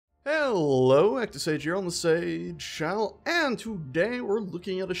Hello, ActiveSage here on the Sage channel, and today we're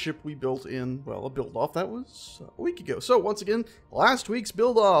looking at a ship we built in, well, a build-off that was a week ago. So, once again, last week's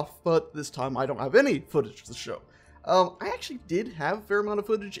build-off, but this time I don't have any footage to show. I actually did have a fair amount of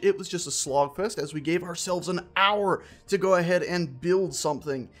footage. It was just a slogfest, as we gave ourselves an hour to go ahead and build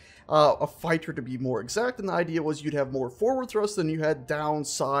something. A fighter, to be more exact, and the idea was you'd have more forward thrust than you had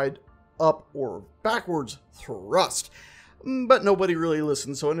downside, up, or backwards thrust. But nobody really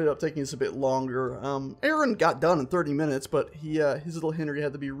listened, so it ended up taking us a bit longer. Aaron got done in 30 minutes, but his little Henry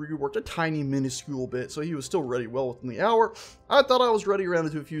had to be reworked a tiny minuscule bit, so he was still ready well within the hour. I thought I was ready, ran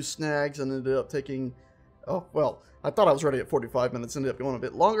into a few snags, and ended up taking, oh, well, I thought I was ready at 45 minutes, ended up going a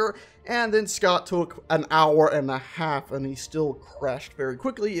bit longer, and then Scott took an hour and a half, and he still crashed very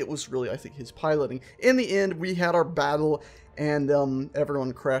quickly. It was really, I think, his piloting. In the end, we had our battle, and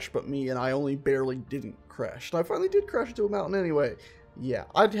everyone crashed but me, and I only barely didn't crash. And I finally did crash into a mountain anyway. Yeah,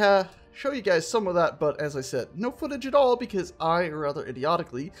 I'd show you guys some of that, but as I said, no footage at all because I, rather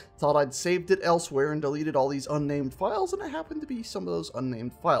idiotically, thought I'd saved it elsewhere and deleted all these unnamed files, and it happened to be some of those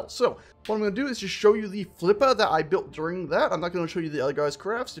unnamed files. So, what I'm going to do is just show you the Flippa that I built during that. I'm not going to show you the other guys'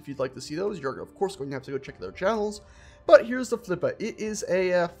 crafts. If you'd like to see those, you're of course going to have to go check their channels. But here's the Flippa. It is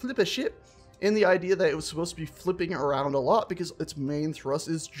a Flippa ship, in the idea that it was supposed to be flipping around a lot because its main thrust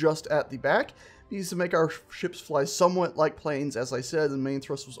is just at the back. It needs to make our ships fly somewhat like planes, as I said, the main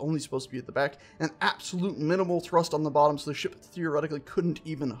thrust was only supposed to be at the back, and absolute minimal thrust on the bottom, so the ship theoretically couldn't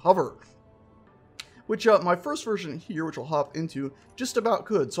even hover. Which, my first version here, which I'll hop into, just about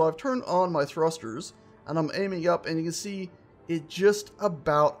could. So I've turned on my thrusters, and I'm aiming up, and you can see it just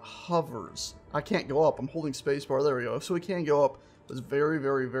about hovers. I can't go up, I'm holding spacebar, there we go, so we can go up. It's very,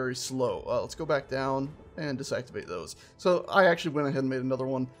 very, very slow. Let's go back down and disactivate those. So I actually went ahead and made another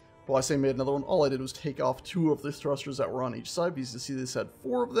one. Well, I say made another one. All I did was take off 2 of the thrusters that were on each side, because you see this had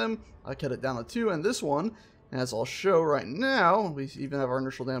 4 of them. I cut it down to 2, and this one, as I'll show right now, we even have our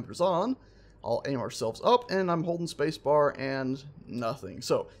inertial dampers on. I'll aim ourselves up, and I'm holding spacebar and nothing.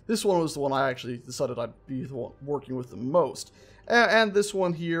 So this one was the one I actually decided I'd be the one working with the most. And this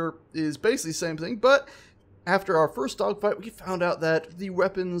one here is basically the same thing, but after our first dogfight, we found out that the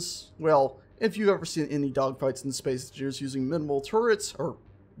weapons, well, if you've ever seen any dogfights in space just using minimal turrets or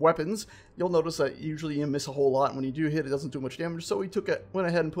weapons, you'll notice that usually you miss a whole lot, and when you do hit, it doesn't do much damage. So we went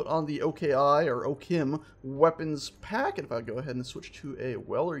ahead and put on the OKI or OKIM weapons pack, and if I go ahead and switch to a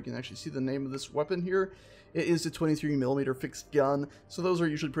Weller, you can actually see the name of this weapon here. It is a 23mm fixed gun, so those are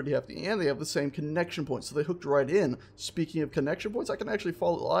usually pretty hefty, and they have the same connection points, so they hooked right in. Speaking of connection points, I can actually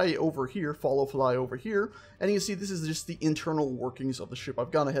fly over here, and you can see this is just the internal workings of the ship.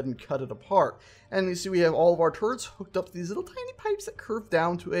 I've gone ahead and cut it apart, and you see we have all of our turrets hooked up to these little tiny pipes that curve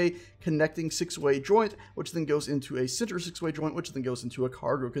down to a connecting 6-way joint, which then goes into a center 6-way joint, which then goes into a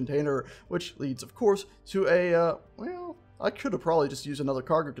cargo container, which leads, of course, to a, well, I could have probably just used another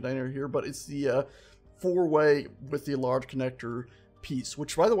cargo container here, but it's the 4-way with the large connector piece,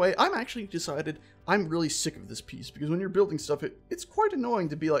 which, by the way, I'm actually decided I'm really sick of this piece, because when you're building stuff, it's quite annoying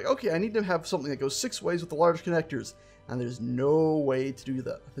to be like, okay, I need to have something that goes 6 ways with the large connectors, and there's no way to do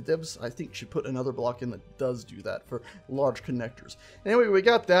that. The devs, I think, should put another block in that does do that for large connectors. Anyway, we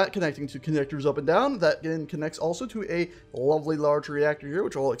got that connecting to connectors up and down. That then connects also to a lovely large reactor here,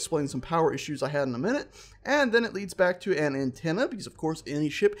 which I'll explain some power issues I had in a minute. And then it leads back to an antenna, because of course any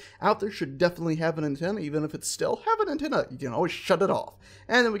ship out there should definitely have an antenna, even if it's stealth, have an antenna. You can always shut it off.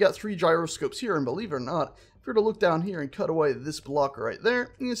 And then we got 3 gyroscopes here, and believe it or not, if we were to look down here and cut away this block right there,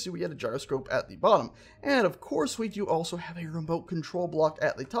 you can see we had a gyroscope at the bottom. And of course we do also have a remote control block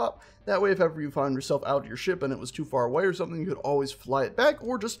at the top. That way if ever you find yourself out of your ship and it was too far away or something, you could always fly it back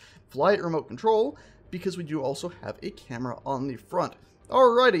or just fly it remote control, because we do also have a camera on the front.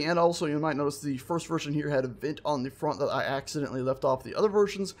 Alrighty, and also you might notice the first version here had a vent on the front that I accidentally left off the other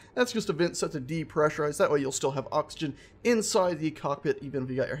versions. That's just a vent set to depressurize. That way you'll still have oxygen inside the cockpit. Even if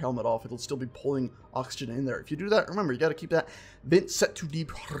you got your helmet off, it'll still be pulling oxygen in there. If you do that, remember, you got to keep that vent set to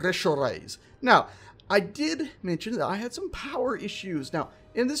depressurize. Now, I did mention that I had some power issues. Now,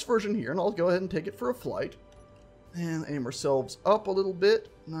 in this version here, and I'll go ahead and take it for a flight, and aim ourselves up a little bit,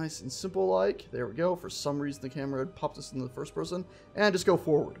 nice and simple like. There we go. For some reason the camera had popped us into the first person, and just go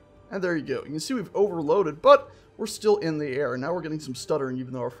forward. And there you go. You can see we've overloaded, but we're still in the air. And now we're getting some stuttering,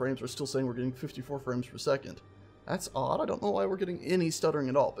 even though our frames are still saying we're getting 54 frames per second. That's odd. I don't know why we're getting any stuttering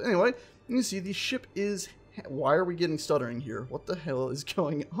at all. But anyway, you can see the ship is... Why are we getting stuttering here? What the hell is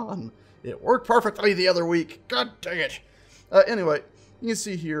going on? It worked perfectly the other week. God dang it. Anyway, you can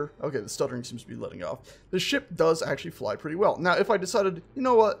see here, okay, the stuttering seems to be letting off. The ship does actually fly pretty well. Now, if I decided, you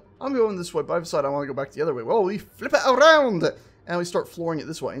know what, I'm going this way, but I decided I want to go back the other way, well, we flip it around. and we start flooring it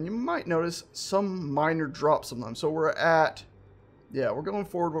this way. And you might notice some minor drops sometimes. So we're at, yeah, we're going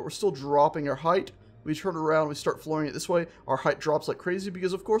forward, but we're still dropping our height. We turn around, we start flooring it this way. Our height drops like crazy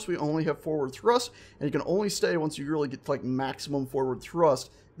because, of course, we only have forward thrust, and you can only stay once you really get to, like, maximum forward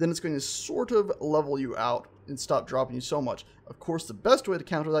thrust. Then it's going to sort of level you out and stop dropping you so much. Of course, the best way to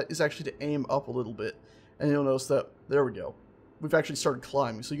counter that is actually to aim up a little bit. And you'll notice that, there we go. We've actually started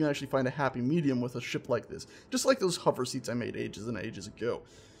climbing, so you can actually find a happy medium with a ship like this. Just like those hover seats I made ages and ages ago.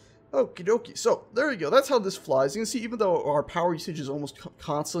 Okie dokie. So, there you go. That's how this flies. You can see, even though our power usage is almost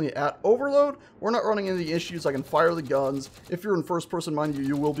constantly at overload, we're not running into issues. I can fire the guns. If you're in first person, mind you,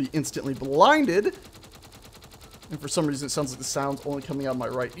 you will be instantly blinded. And for some reason, it sounds like the sound's only coming out of my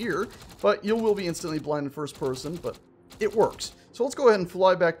right ear. But you will be instantly blind in first person, but it works. So let's go ahead and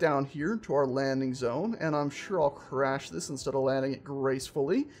fly back down here to our landing zone. And I'm sure I'll crash this instead of landing it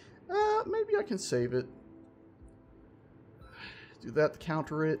gracefully. Maybe I can save it. Do that to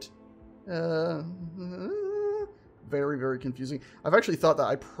counter it. Very, very confusing. I've actually thought that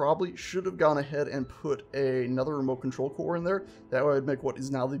I probably should have gone ahead and put another remote control core in there. That way I'd make what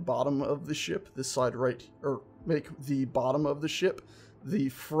is now the bottom of the ship, this side right, or make the bottom of the ship the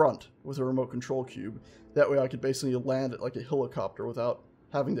front with a remote control cube. That way I could basically land it like a helicopter without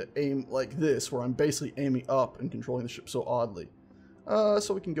having to aim like this, where I'm basically aiming up and controlling the ship so oddly.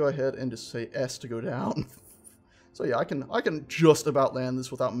 So we can go ahead and just say S to go down. So yeah, I can just about land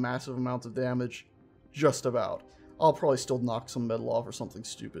this without massive amounts of damage. Just about. I'll probably still knock some metal off or something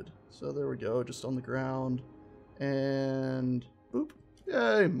stupid. So there we go, just on the ground. And boop.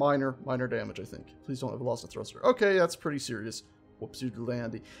 Yay, minor damage, I think. Please don't have lost a thruster. Okay, that's pretty serious. Whoopsie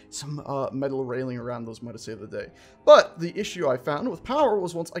landy. Some metal railing around those might have saved the day. But the issue I found with power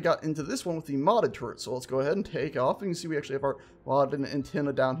was once I got into this one with the modded turret. So let's go ahead and take off. And you can see we actually have our modded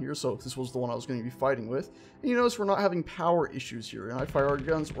antenna down here. So this was the one I was going to be fighting with. And you notice we're not having power issues here. And I fire our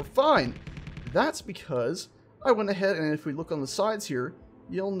guns, we're fine. That's because I went ahead, and if we look on the sides here,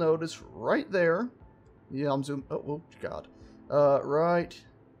 you'll notice right there. Yeah, I'm zooming. Oh God. Right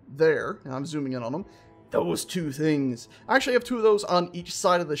there. And I'm zooming in on them. Those two things. I actually have two of those on each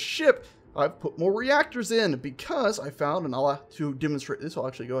side of the ship. I've put more reactors in because I found, and I'll have to demonstrate this. I'll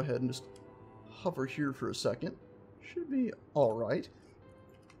actually go ahead and just hover here for a second. Should be all right.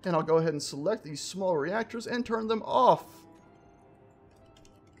 And I'll go ahead and select these small reactors and turn them off.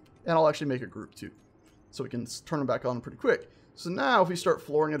 And I'll actually make a group too, so we can turn them back on pretty quick. So now if we start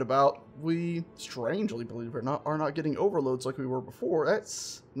flooring it about, we, strangely, believe it or not, are not getting overloads like we were before.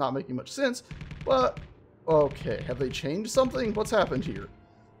 That's not making much sense, but okay, have they changed something? What's happened here?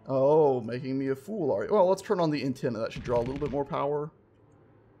 Oh, making me a fool, are you? Well, let's turn on the antenna. That should draw a little bit more power.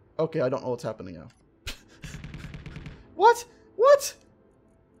 Okay, I don't know what's happening now. What? What?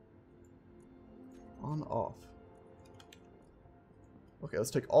 On, off. Okay,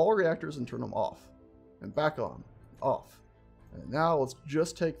 let's take all reactors and turn them off. And back on. Off. And now let's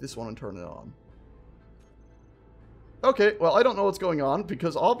just take this one and turn it on. Okay, well, I don't know what's going on,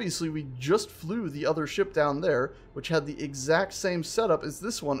 because obviously we just flew the other ship down there, which had the exact same setup as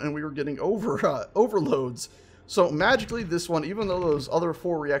this one, and we were getting overloads. So magically, this one, even though those other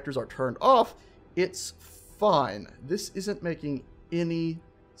 4 reactors are turned off, it's fine. This isn't making any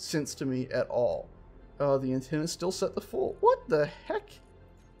sense to me at all. The antenna is still set to full. What the heck?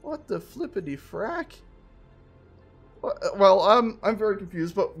 What the flippity frack? Well, I'm very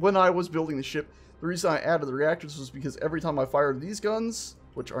confused, but when I was building the ship, the reason I added the reactors was because every time I fired these guns,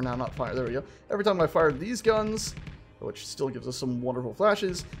 which are now not fired, there we go. Every time I fired these guns, which still gives us some wonderful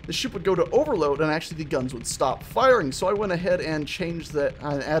flashes, the ship would go to overload and actually the guns would stop firing. So I went ahead and changed that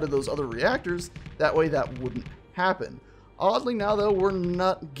and added those other reactors. That way that wouldn't happen. Oddly now though, we're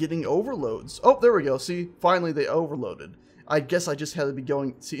not getting overloads. Oh, there we go. See, finally they overloaded. I guess I just had to be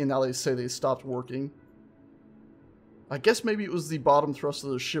going, see, and now they say they stopped working. I guess maybe it was the bottom thrusters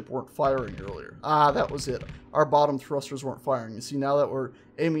of the ship weren't firing earlier. Ah, that was it. Our bottom thrusters weren't firing. You see, now that we're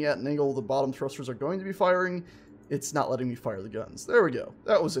aiming at an angle, the bottom thrusters are going to be firing. It's not letting me fire the guns. There we go.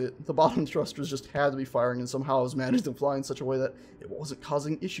 That was it. The bottom thrusters just had to be firing, and somehow I was managed to fly in such a way that it wasn't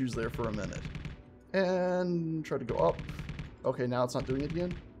causing issues there for a minute. And try to go up. Okay, now it's not doing it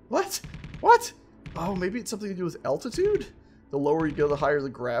again. What? What? Oh, maybe it's something to do with altitude? The lower you go, the higher the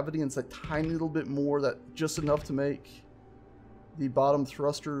gravity, and it's that tiny little bit more, that just enough to make the bottom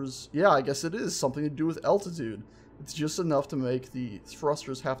thrusters... Yeah, I guess it is something to do with altitude. It's just enough to make the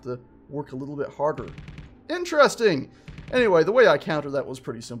thrusters have to work a little bit harder. Interesting! Anyway, the way I countered that was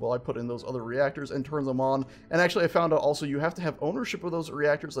pretty simple. I put in those other reactors and turned them on. And actually, I found out also you have to have ownership of those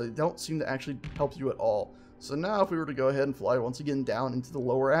reactors. They don't seem to actually help you at all. So now if we were to go ahead and fly once again down into the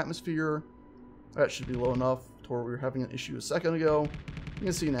lower atmosphere... That should be low enough to where we were having an issue a second ago. You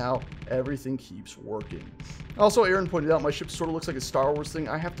can see now, everything keeps working. Also, Aaron pointed out my ship sort of looks like a Star Wars thing.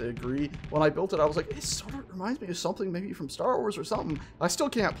 I have to agree. When I built it, I was like, it sort of reminds me of something maybe from Star Wars or something. I still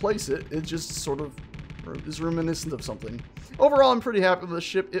can't place it. It just sort of is reminiscent of something. Overall, I'm pretty happy with the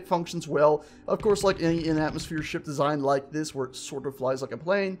ship. It functions well. Of course, like any in-atmosphere ship designed like this, where it sort of flies like a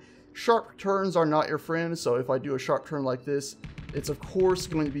plane, sharp turns are not your friend. So if I do a sharp turn like this, it's of course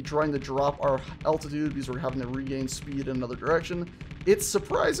going to be trying to drop our altitude because we're having to regain speed in another direction. It's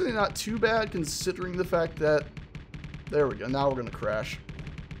surprisingly not too bad considering the fact that, there we go, now we're going to crash.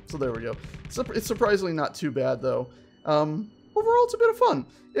 So there we go. It's surprisingly not too bad though. Overall, it's a bit of fun.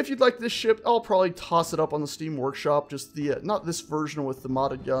 If you'd like this ship, I'll probably toss it up on the Steam Workshop, just the, not this version with the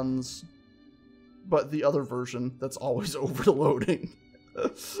modded guns, but the other version that's always overloading.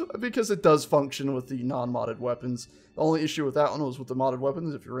 Because it does function with the non-modded weapons. The only issue with that one was with the modded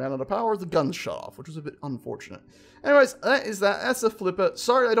weapons. If you ran out of power, the guns shut off, which was a bit unfortunate. Anyways, that's the Flippa.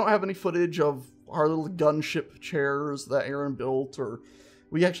 Sorry I don't have any footage of our little gunship chairs that Aaron built, or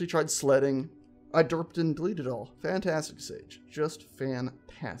we actually tried sledding. I derped and deleted it all. Fantastic, Sage. Just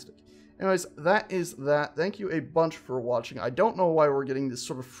fantastic. Anyways, that is that. Thank you a bunch for watching. I don't know why we're getting this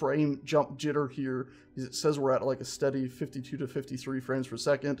sort of frame jump jitter here, because it says we're at like a steady 52 to 53 frames per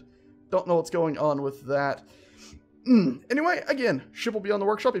second. Don't know what's going on with that. Anyway, again, ship will be on the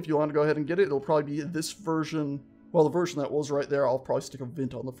workshop if you want to go ahead and get it. It'll probably be this version. Well, the version that was right there, I'll probably stick a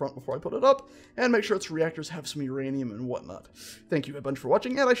vent on the front before I put it up, and make sure its reactors have some uranium and whatnot. Thank you a bunch for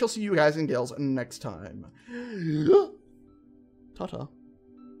watching, and I shall see you guys and gals next time. Ta-ta.